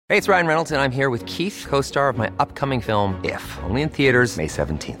Hey, it's Ryan Reynolds, and I'm here with Keith, co-star of my upcoming film, If, only in theaters May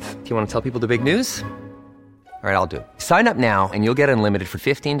 17th. Do you want to tell people the big news? All right, I'll do it. Sign up now and you'll get unlimited for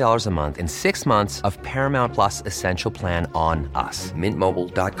 $15 a month and 6 months of Paramount Plus Essential Plan on us.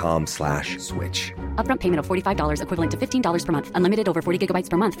 MintMobile.com/switch. Upfront payment of $45 equivalent to $15 per month. Unlimited over 40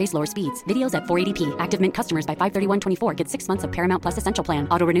 gigabytes per month. Face lower speeds. Videos at 480p. Active Mint customers by 531.24 get 6 months of Paramount Plus Essential Plan.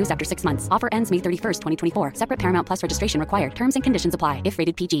 Auto renews after 6 months. Offer ends May 31st, 2024. Separate Paramount Plus registration required. Terms and conditions apply if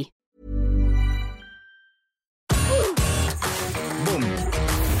rated PG.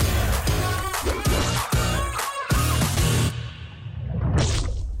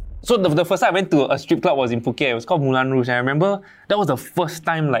 So the first time I went to a strip club was in Phuket. It was called Moulin Rouge. And I remember that was the first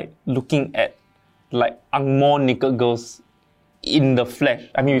time like looking at like Angmo naked girls in the flesh.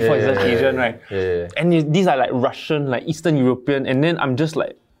 I mean, before it's just Asian, right? Yeah. And these are like Russian, like Eastern European. And then I'm just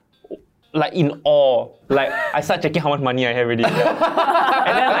like in awe. Like, I start checking how much money I have already. And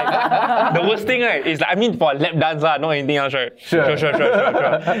then like, the worst thing, right, is like, I mean, for a lap dance, not anything else, right? Sure.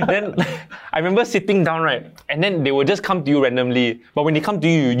 Then I remember sitting down, right, and then they will just come to you randomly. But when they come to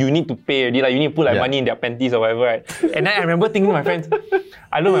you, you need to pay already. Like, you need to put like money in their panties or whatever, right? And then I remember thinking to my friends,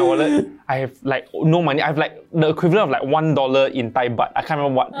 I look at my wallet, I have like no money. I have like the equivalent of like $1 in Thai baht. I can't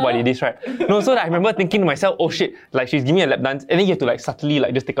remember what it is, right? No, so I remember thinking to myself, oh shit, like she's giving me a lap dance, and then you have to like subtly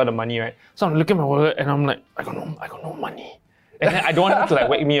like just take out the money, right? So I'm looking at my wallet and I'm like, I got no money. And then I don't want her to like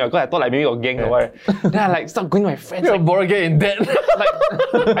wake me up because I thought like maybe got gang or what. Then I like start going to my friends. You're like, Borge in debt. like,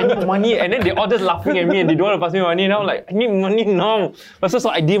 I need money. And then they all just laughing at me and they don't want to pass me money. And I'm like, I need money now. But so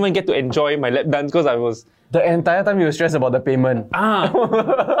I didn't even get to enjoy my lap dance because I was... The entire time you were stressed about the payment. I was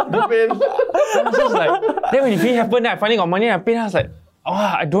just like... Then when it really happened, then I finally got money and I paid. I was like, oh,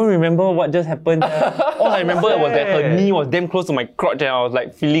 I don't remember what just happened. All I remember was that her knee was damn close to my crotch and I was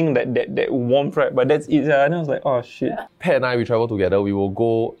like feeling that warmth, right? But that's it. And I was like, oh shit. Pat and I, we travel together. We will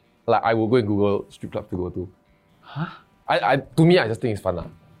go, like I will go and Google strip club to go to. Huh? To me, I just think it's fun.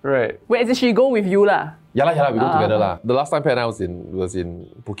 Right. Wait, did she go with you lah? Yeah, we go together lah. The last time Pat and I was in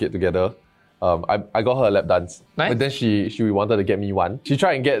Phuket together, I got her a lap dance. Nice. But then she wanted to get me one. She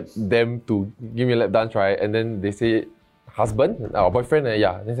tried and get them to give me a lap dance, right? And then they say, husband or boyfriend,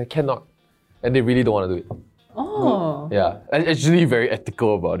 and they say cannot. And they really don't want to do it. Oh. Yeah, and actually very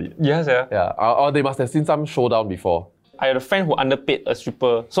ethical about it. Yes, yeah. Yeah, or they must have seen some showdown before. I had a friend who underpaid a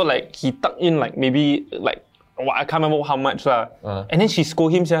stripper. So like he tucked in like maybe like, I can't remember how much lah. And then she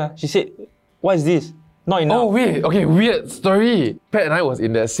scolded him, she said, what is this? Not enough. Oh wait, okay, weird story. Pat and I was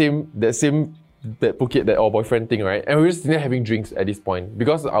in that same that Phuket, that our boyfriend thing, right? And we were sitting there having drinks at this point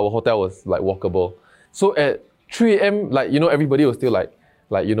because our hotel was like walkable. So at 3 a.m, like, everybody was still like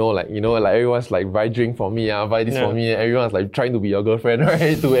everyone's like, buy drink for me, buy this for me. Everyone's like trying to be your girlfriend,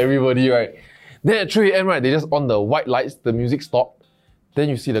 right? To everybody, right? Then at 3 a.m, right, they just on the white lights, the music stopped. Then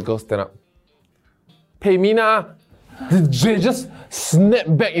you see the girl stand up. Pay me na. They just snap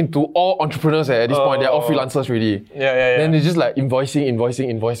back into all entrepreneurs at this point. They're all freelancers already. Yeah. Then they just like invoicing,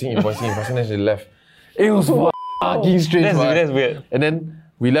 then they left. It was fucking strange. That's weird. And then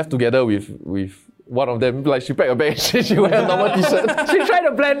we left together with one of them. Like she packed a bag, she wear a normal t-shirt. She tried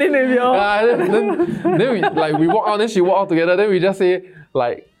to blend in with you. Then we walk out, then she walk out together, then we just say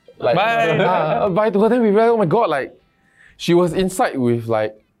like bye. Bye to her. Then we realized, oh my god, like she was inside with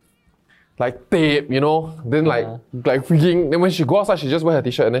like tape, then like freaking, then when she go outside, she just wear her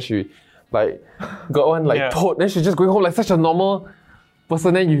t-shirt and then she like got one tote, then she's just going home like such a normal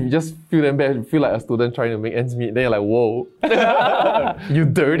person. Then you just feel them bad, feel like a student trying to make ends meet. Then you're like, whoa, you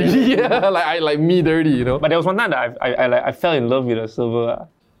dirty. Yeah, like me dirty, But there was one time that I fell in love with a server.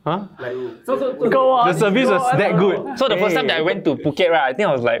 Huh? Go on. The service was that good. So the first time that I went to Phuket, right, I think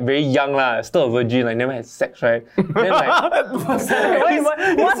I was like very young lah, still a virgin, like never had sex, right? Then like, what's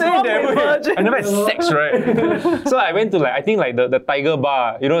wrong with virgin? I never had sex, right? So I went to like, I think like the Tiger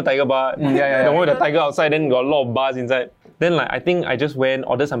Bar, the Tiger Bar? The one with the tiger outside, then got a lot of bars inside. Then like I think I just went,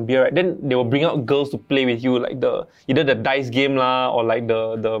 ordered some beer, right? Then they will bring out girls to play with you, like either the dice game lah, or like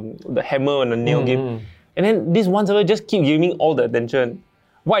the hammer and the nail game. And then this one server just keep giving me all the attention.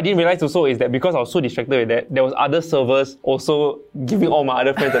 What I didn't realize also is that because I was so distracted with that, there was other servers also giving all my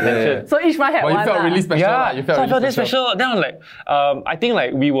other friends attention. So each one had one. You felt really special. Yeah, You felt so really I felt really special. Then I was like, I think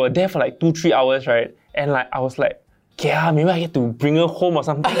like we were there for like 2-3 hours, right? And like I was like, yeah, maybe I get to bring her home or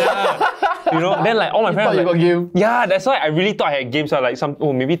something. Then like all my friends thought you got game? Yeah, that's why I really thought I had games. So like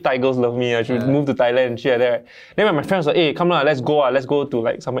maybe Thai girls love me. I should move to Thailand and shit like that. Then when my friends were like, hey, come on, let's go to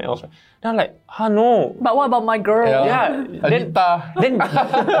like somewhere else. Right? Then I'm like, no. But what about my girl? Yeah. Then they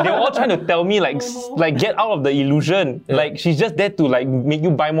were all trying to tell me like get out of the illusion. Yeah. Like she's just there to like make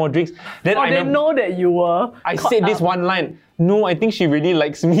you buy more drinks. Then they know that you were. I said this one line. no, I think she really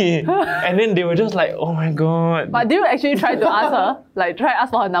likes me. And then they were just like, oh my god. But did you actually try to ask her? Like, try ask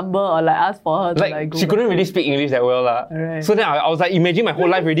for her number or like ask for her to Like, like go she back? couldn't really speak English that well lah. Right. So then I was like, imagine my whole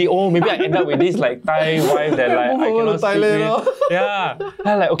life already. Oh, maybe I end up with this like Thai wife that like I cannot speak Thailand, with. Yeah.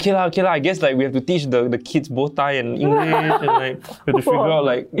 I'm like, okay lah. I guess like we have to teach the kids both Thai and English and like we have to figure out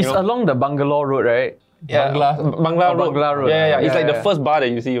like It's along the Bangalore road, right? yeah, Bangla. Bangla Road. Bangla Road. Yeah. It's Yeah, like the yeah. first bar that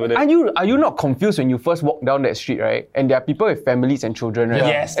you see over there. Are you not confused when you first walk down that street, right? And there are people with families and children, right?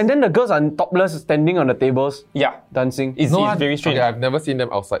 Yes. And then the girls are topless standing on the tables, Yeah. dancing. It's very strange. Okay, I've never seen them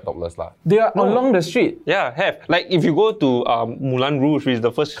outside topless lah. They are along the street. Yeah, have. Like if you go to Moulin Rouge, which is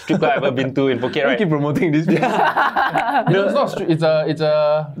the first strip club I've ever been to in Phuket, I right? keep promoting this. No, it's not street. It's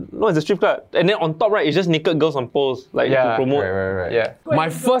a. No, it's a strip club. And then on top, right, it's just naked girls on poles, like to Yeah. promote. Right. Yeah. My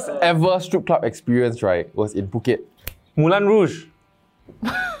first ever strip club experience, right, was in Phuket. Moulin Rouge.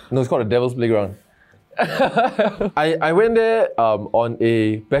 No, it's called the Devil's Playground. I went there on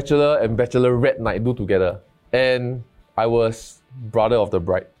a bachelor and bachelorette night do together, and I was brother of the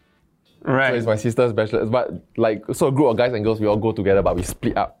bride. So Right. it's my sister's bachelor, but like so a group of guys and girls we all go together, but we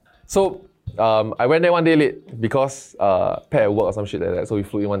split up. So I went there one day late because Pat at work or some shit like that. So we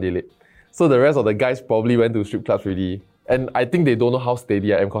flew in one day late. So the rest of the guys probably went to strip clubs already. And I think they don't know how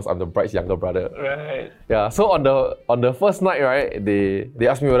steady I am because I'm the bride's younger brother. Right. Yeah, so on the first night, right, they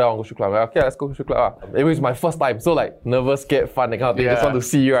asked me whether I want to go strip club. I'm like, okay, let's go to strip club. It was my first time, so like nervous, scared, fun, that kind of thing. Just want to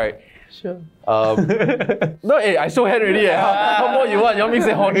see, right? Sure. No, hey, I show hand already. How more you want? You want me to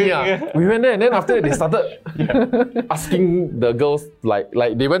say horny? We went there and then after that they started asking the girls, like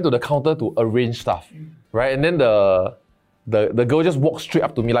they went to the counter to arrange stuff, right? And then the girl just walked straight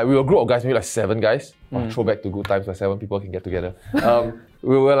up to me. Like we were a group of guys, maybe like 7 guys. Throwback to good times where 7 people can get together.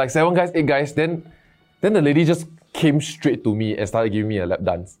 We were like 7 guys, 8 guys. Then the lady just came straight to me and started giving me a lap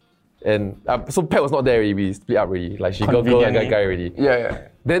dance. And so Pat was not there already. We split up already. Like she girl and guy already. Yeah.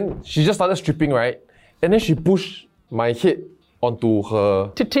 Then she just started stripping, right? And then she pushed my head onto her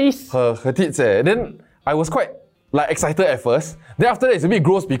Titties. her tits. And then I was quite like excited at first. Then after that, it's a bit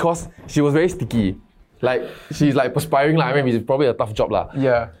gross because she was very sticky. Like she's like perspiring. Like I mean, it's probably a tough job lah.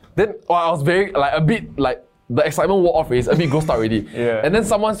 Yeah. Then I was very like a bit like the excitement wore off. It's a bit grossed out already. Yeah. And then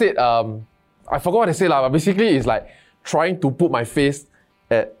someone said, I forgot what they said lah. But basically, it's like trying to put my face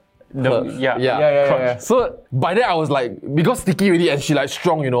at her. Yeah. So by then I was like, because sticky already and she like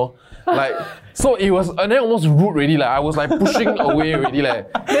strong, you know. Like, so it was, and then almost rude already. Like, I was like pushing away already. Like,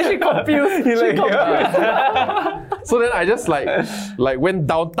 Then she confused. so then I just like went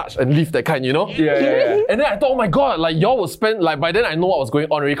down, touch and leave that kind, you know. Yeah. And then I thought, oh my god, like y'all would spend, like by then I know what was going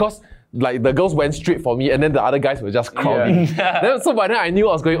on already because like the girls went straight for me and then the other guys were just crowding. Then, so by then I knew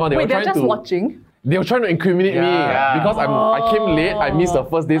what was going on. They Wait, were they're trying just to. watching. They were trying to incriminate me because I came late. I missed the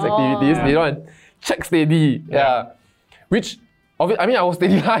first day's activities. You know, and check steady. Yeah. Which, I mean, I was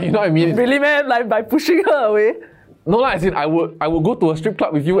steady lah. You know what I mean? Really, man? Like by pushing her away? No lah. As in, I would go to a strip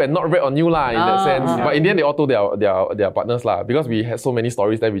club with you and not rat on you lah. In that sense. But in the end, they all told their partners lah because we had so many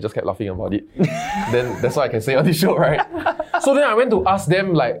stories that we just kept laughing about it. Then that's what I can say on this show, right? So then I went to ask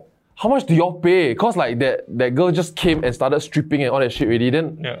them like, how much do y'all pay? Cause like that girl just came and started stripping and all that shit already.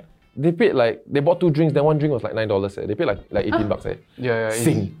 Then. They paid like, they bought 2 drinks, then 1 drink was like $9. They paid like $18 eh. Yeah.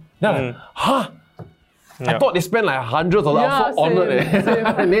 Sing. Then I'm like, huh? I thought they spent like hundreds of dollars. Yeah, I'm so honored eh.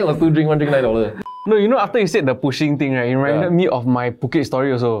 And then it was 2 drinks, 1 drink, $9. No, you know, after you said the pushing thing, right, it reminded me of my Phuket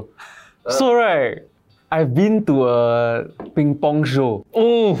story also. So, right, I've been to a ping pong show.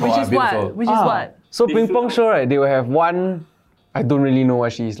 Oh, Which is what? Which is what? So, ping pong show, right, they will have one, I don't really know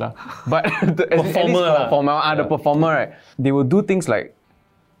what she is lah. But the performer, right, they will do things like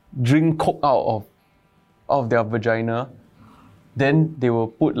drink coke out of their vagina. Then they will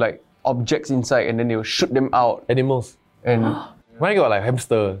put like objects inside and then they will shoot them out. Animals. And Mine got like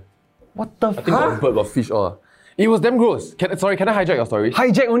hamster. what the I think got bird, got fish all. It was damn gross. Can I hijack your story?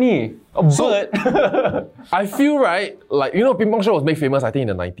 hijack only. A bird. I feel right, like, you know, ping pong show was made famous, I think,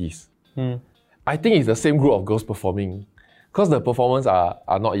 in the 90s. I think it's the same group of girls performing. Because the performers are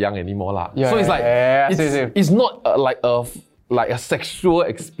not young anymore lah. So it's like, it's not like a sexual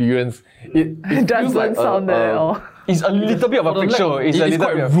experience. It feels like Doesn't sound that at all. It's a little bit of a freak show. It's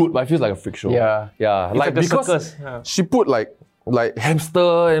quite rude, but it feels like a freak show. Yeah. Yeah. like a because circus. Yeah. she put like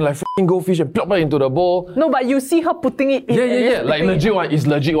hamster and like freaking goldfish and plop it into the bowl. No, but you see her putting it in. and Yeah. then Like flipping it. legit one. It's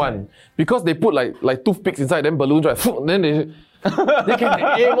legit one. Because they put like toothpicks inside, then balloons, right? Then they can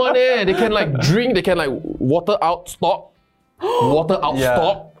aim on it. They can like drink. They can like water out, stop. Water out,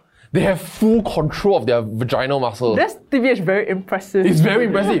 stop. They have full control of their vaginal muscle. That's TVH very impressive. It's very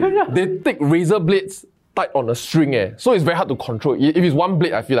impressive. They take razor blades tied on a string, so it's very hard to control. If it's one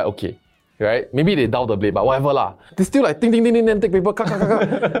blade, I feel like okay. right? Maybe they dial the blade, but whatever lah. They still like ting ting ting ting, then take paper, cut, cut, cut,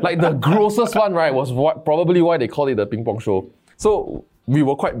 cut. Like the grossest one, right, was probably why they called it the ping pong show. So we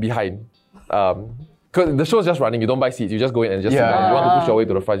were quite behind. Because the show's just running, you don't buy seats, you just go in and just sit down. You want to push your way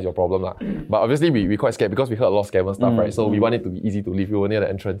to the front is your problem lah. But obviously we quite scared because we heard a lot of scammer stuff, right? So we want it to be easy to leave. We were near the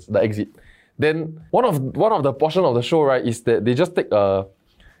entrance, the exit. Then one of the portion of the show, right, is that they just take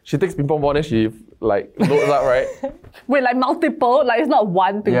she takes ping pong ball and she like loads up, right? Wait, like multiple? Like it's not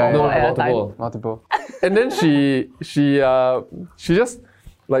one ping pong ball at a time? Multiple. And then she just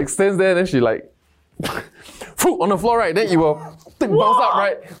like stands there and then she like on the floor, right? Then it will bounce up,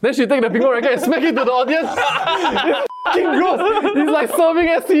 right? Then she take the ping pong racket and smack it to the audience. It's fucking gross. It's like serving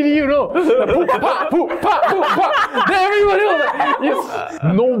SCD, you know. Poop, pa, poop, pa, poop, pa. Then everybody was like, yes.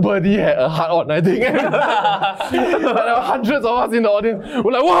 Nobody had a heart on, I think. There were hundreds of us in the audience.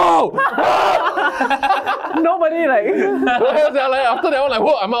 We're like, whoa! Nobody like... After that one, like,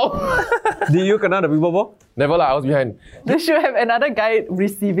 whoa, I'm out. Did you kena the ping pong ball? Never lah, I was behind. They should have another guy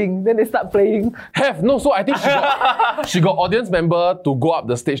receiving, then they start playing. No, so I think she got audience member to go up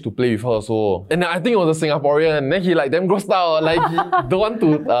the stage to play with her so. And then I think it was a Singaporean, and then he like damn grossed out, like he don't want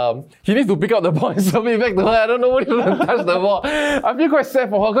to, he needs to pick up the ball and serve it back to her. I don't know what he want to touch the ball. I feel quite sad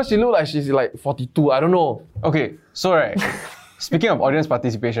for her because she look like she's like 42, I don't know. Okay, so right, speaking of audience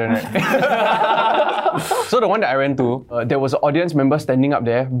participation, right? So the one that I went to, there was an audience member standing up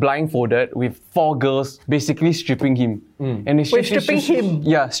there, blindfolded, with 4 girls basically stripping him. And they stripping him?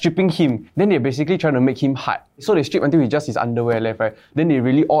 Yeah, stripping him. Then they're basically trying to make him hard. So they strip until it's just his underwear left, right? Then they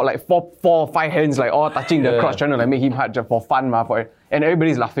really all like four or five hands like all touching the crotch, trying to like make him hard just for fun, and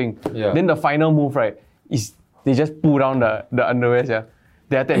everybody's laughing. Yeah. Then the final move, right, is they just pull down the underwear.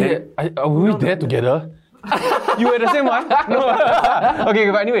 Are we there together? You were the same one? No.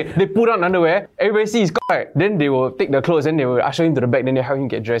 Okay, but anyway, they pull down underwear, everybody sees his cock, right? Then they will take the clothes, then they will usher him to the back, then they help him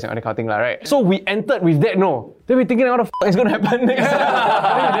get dressed and all that kind of thing, right? So we entered with that, no. Then we thinking, what the f*** is going to happen next?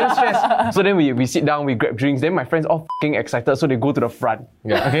 Then we didn't stress. So then we sit down, we grab drinks, then my friends all f***ing excited, so they go to the front.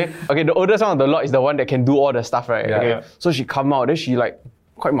 Yeah. Okay, the oldest one of the lot is the one that can do all the stuff, right? Yeah. Okay. So she come out, then she like,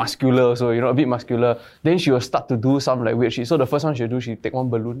 quite muscular, so a bit muscular. Then she will start to do some like weird shit. So the first one she'll do, she take one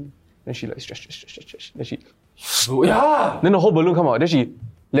balloon, then she like stretch. Then she, then the whole balloon come out. Then she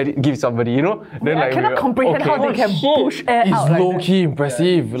let it give somebody, Then I cannot comprehend how they can push air out. It's low-key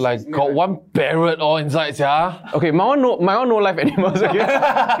impressive. Like got one parrot all inside, yeah. Okay, my one no life animals. Okay.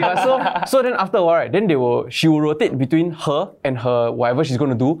 So then after a while, right, then she will rotate between her and her whatever she's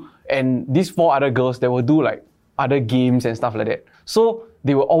gonna do, and these 4 other girls that will do like other games and stuff like that. So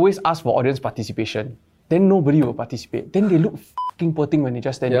they will always ask for audience participation. Then nobody will participate. Then they look fucking poor thing when they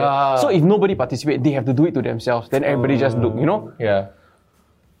just stand there. So if nobody participates, they have to do it to themselves. Then everybody just look, Yeah.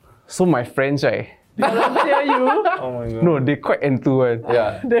 So my friends, right? They volunteer you? Oh my god. No, they quite enthused.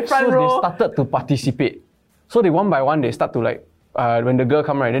 Yeah. They front so row. they started to participate. So they one by one, they start to like, when the girl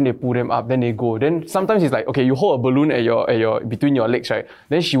come right, then they pull them up, then they go. Then sometimes it's like, okay, you hold a balloon at your between your legs, right?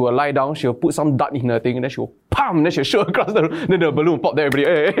 Then she will lie down, she will put some dart in her thing, and then she will pam, then she'll shoot across the room, then the balloon will pop there,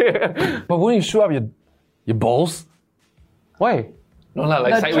 everybody. But wouldn't you shoot up your balls? Why? No lah,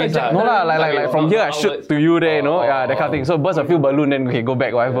 like sideways lah. No lah, like from here I shoot to you there, that kind of thing. So burst a few balloon, then okay, go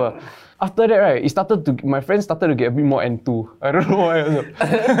back, whatever. After that, right, my friend started to get a bit more enthused. I don't know why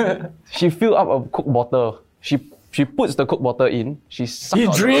also. She filled up a Coke bottle. She puts the Coke bottle in. She sucks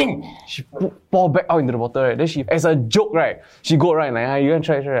out drink! She pour back out into the bottle, right? Then she, as a joke, right, she go around like, you want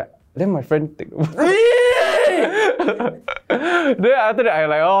to try. Then my friend take Then after that, I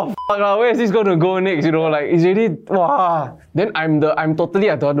like, oh fuck lah, where is this going to go next? Like it's really wow. Then I don't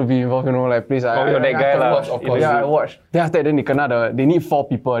want to be involved, like please. You're that guy lah. Of course. Yeah, I watched. Then after that, they need 4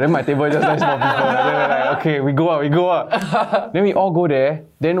 people. Then my table just has 4 people. Then we're like, okay, we go out. Then we all go there.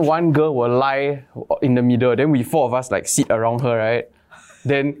 Then one girl will lie in the middle. Then we 4 of us like sit around her, right?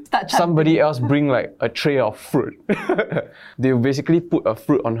 Then somebody else bring like a tray of fruit. They will basically put a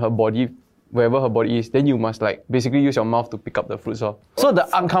fruit on her body, wherever her body is. Then you must like basically use your mouth to pick up the fruits. So the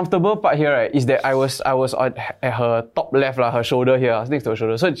uncomfortable part here, right, is that I was at her top left, her shoulder here. I was next to her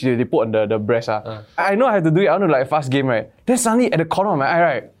shoulder. So they put on the breast. I know I have to do it. I want to like fast game, right? Then suddenly at the corner of my eye,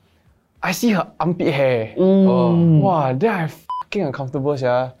 right, I see her armpit hair. Wow, then I fucking uncomfortable,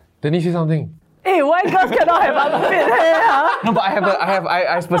 yeah. Then you say something. Hey, why girls cannot have armpit hair? Huh? No, but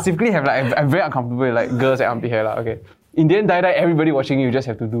I specifically have like I'm very uncomfortable with like girls at armpit hair, okay. In the end, everybody watching you just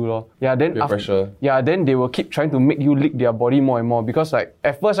have to do Yeah, then pressure. Yeah, then they will keep trying to make you lick their body more and more because like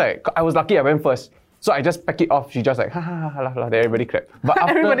at first, I was lucky I went first. So I just pack it off. She just like ha ha ha ha. Then everybody clap. But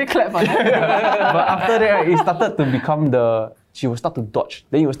after, everybody clap. But after that, it started to become she will start to dodge.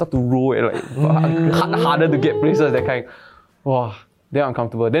 Then you will start to roll it like harder to get places. That kind. Wow. They're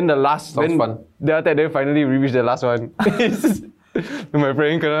uncomfortable. Then the last, Sounds fun. Then after that, then finally we reach the last one. My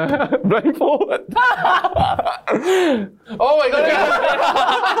friend kena blindfold. Oh my god!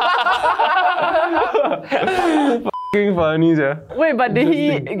 F***ing funny, yeah. Wait, but did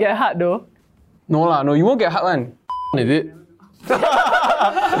he get hurt though? No, you won't get hard one. Is it?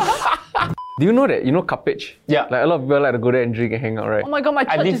 Do you know that? You know Cuppage? Yeah. Like a lot of people like to go there and drink and hang out, right? Oh my god, my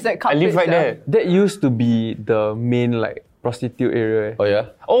church is at I live Cuppage, right yeah. there. That used to be the main like prostitute area. Oh yeah?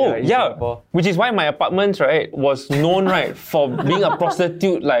 Oh, in yeah. Singapore. Which is why my apartment, right, was known, right, for being a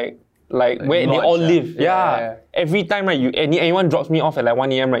prostitute, like where they lodge, all yeah. live. Yeah. Yeah. Every time, right, anyone drops me off at like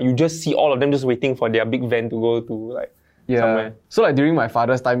 1 a.m., right, you just see all of them just waiting for their big van to go to like somewhere. So like during my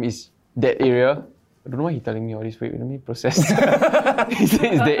father's time is that area. I don't know why he's telling me all this. Wait, let me process. He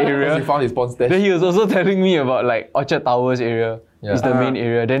said it's that He area. found his pawn stash. Then he was also telling me about like Orchard Towers area. Yeah. It's the main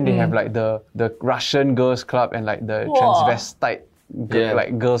area. Then they have like the Russian girls club and like the transvestite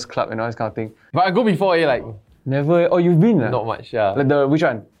like girls club and all this kind of thing. But I go before, like Never. Oh, you've been? not much, yeah. Like the which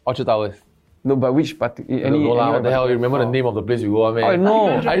one? Orchard Towers. No, but which particular? Any, what the hell? You remember the name of the place you go, man? I know.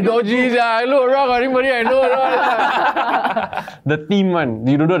 I know, geez, I look around, anybody I know. The theme one.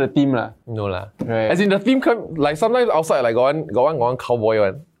 You don't know the theme lah. No lah. Right. As in the theme come, like sometimes outside like got one cowboy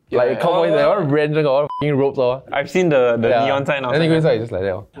one. Like cowboy, they got one ranger, got one f***ing ropes or. I've seen the neon sign outside. And then you go inside, it's just like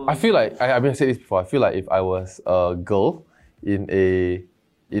that. I feel like, I mean, I said this before, I feel like if I was a girl in a...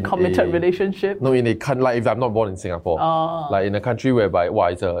 Committed relationship. No, in a country, like if I'm not born in Singapore. Like in a country whereby,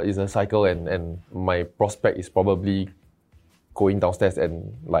 it's a cycle and my prospect is probably going downstairs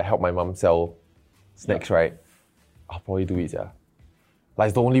and like help my mom sell snacks, right? I'll probably do it, yeah. Like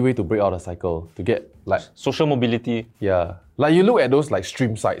it's the only way to break out a cycle, to get like... Social mobility. Yeah. Like you look at those like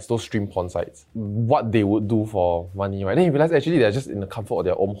stream sites, those stream porn sites, what they would do for money, right? Then you realize actually they're just in the comfort of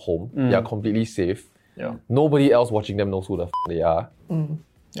their own home. They are completely safe. Yeah. Nobody else watching them knows who the they are.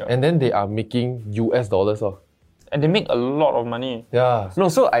 Yeah. And then they are making US dollars. And they make a lot of money. Yeah. No,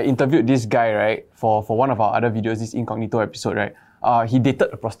 so I interviewed this guy, right, for one of our other videos, this Incognito episode, right? He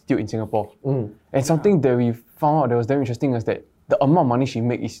dated a prostitute in Singapore. And something that we found out that was very interesting is that the amount of money she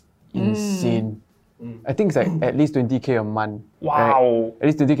makes is insane. I think it's like at least 20k a month. Wow. Right? At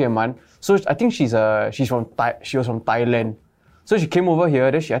least 20k a month. So I think she was from Thailand. So she came over here,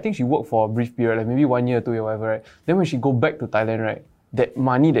 then I think she worked for a brief period, like maybe 1 year, 2 years, whatever, right? Then when she go back to Thailand, right, that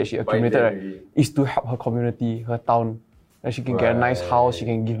money that she accumulated, right, is to help her community, her town. Like she can get a nice house, she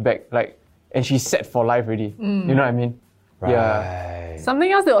can give back, like, and she's set for life already. You know what I mean? Yeah.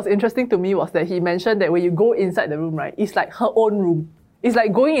 Something else that was interesting to me was that he mentioned that when you go inside the room, right, it's like her own room. It's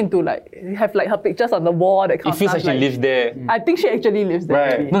like going into like, you have like her pictures on the wall, that kind It feels of like stuff. she lives there. I think she actually lives there.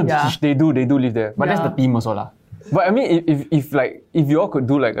 Right. Maybe. No, yeah. they do live there. But that's the theme also lah. But I mean, if you all could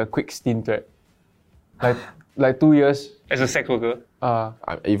do like a quick stint, right? Like 2 years. As a sex worker.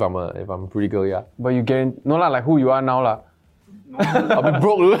 If I'm a pretty girl, yeah. But you guarantee, no lah, like who you are now lah. I'll be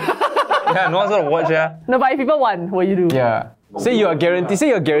broke. Yeah, no one's gonna watch, yeah. No, but if people want, what you do? Yeah. Say you're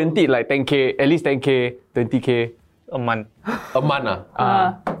guaranteed like 10k, at least 10k, 20k. A month. A month.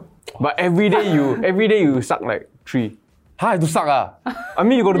 But every day you suck like 3. I have to suck I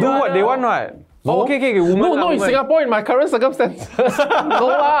mean, you gotta do what they want, right? No. Okay, woman. No, in Singapore, in my current circumstances. No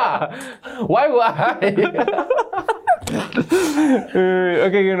lah. Why would I?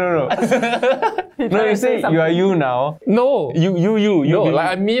 Okay, no. No, you say you are you now. No. You. No,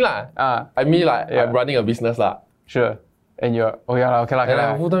 like I'm me lah. I'm me like, Yeah. I'm running a business lah. Sure. And you're, okay lah. And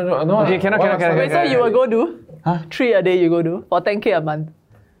I'm full-time job. No, Okay, cannot. Wait, so you will go do 3 a day you go do for 10k a month?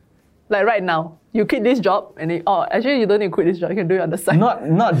 Like right now, you quit this job and actually you don't need to quit this job, you can do it on the side.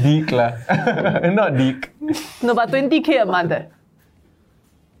 Not deek lah. Not deek. No, but 20k a month.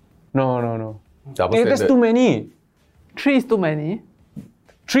 No. Double That's standard. too many. 3 is too many.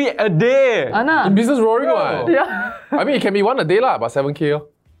 3 a day. Anna. In business roaring what? Yeah. I mean, it can be 1 a day lah, but 7k. You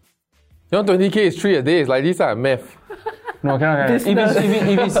want 20k is 3 a day. It's like this math. No, cannot.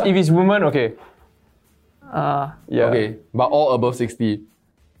 If it's woman, okay. Yeah. Okay, but all above 60.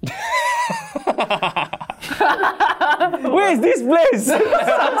 Where is this place?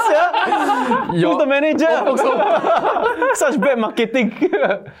 Who's the manager? Such bad marketing.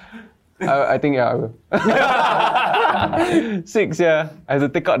 I think I will. 6, yeah. I have to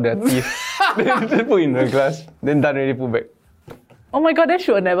take out their teeth. Then put in the glass. Then done already, put back. Oh my god, that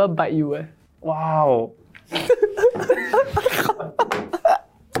she will never bite you. Wow.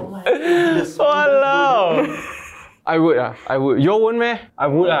 Walao. I would. You won't, meh? I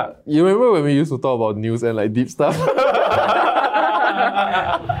would. You remember when we used to talk about news and like deep stuff?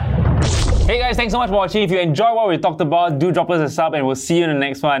 Hey guys, thanks so much for watching. If you enjoyed what we talked about, do drop us a sub and we'll see you in the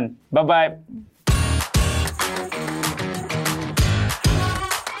next one. Bye-bye.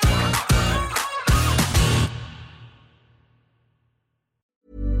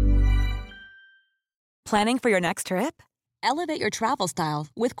 Planning for your next trip? Elevate your travel style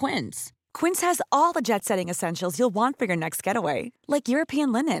with Quince. Quince has all the jet-setting essentials you'll want for your next getaway, like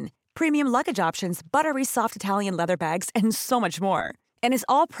European linen, premium luggage options, buttery soft Italian leather bags, and so much more. And is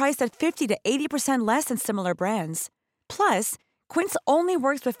all priced at 50 to 80% less than similar brands. Plus, Quince only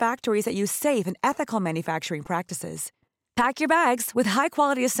works with factories that use safe and ethical manufacturing practices. Pack your bags with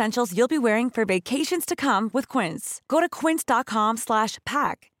high-quality essentials you'll be wearing for vacations to come with Quince. Go to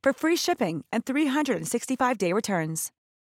quince.com/pack for free shipping and 365-day returns.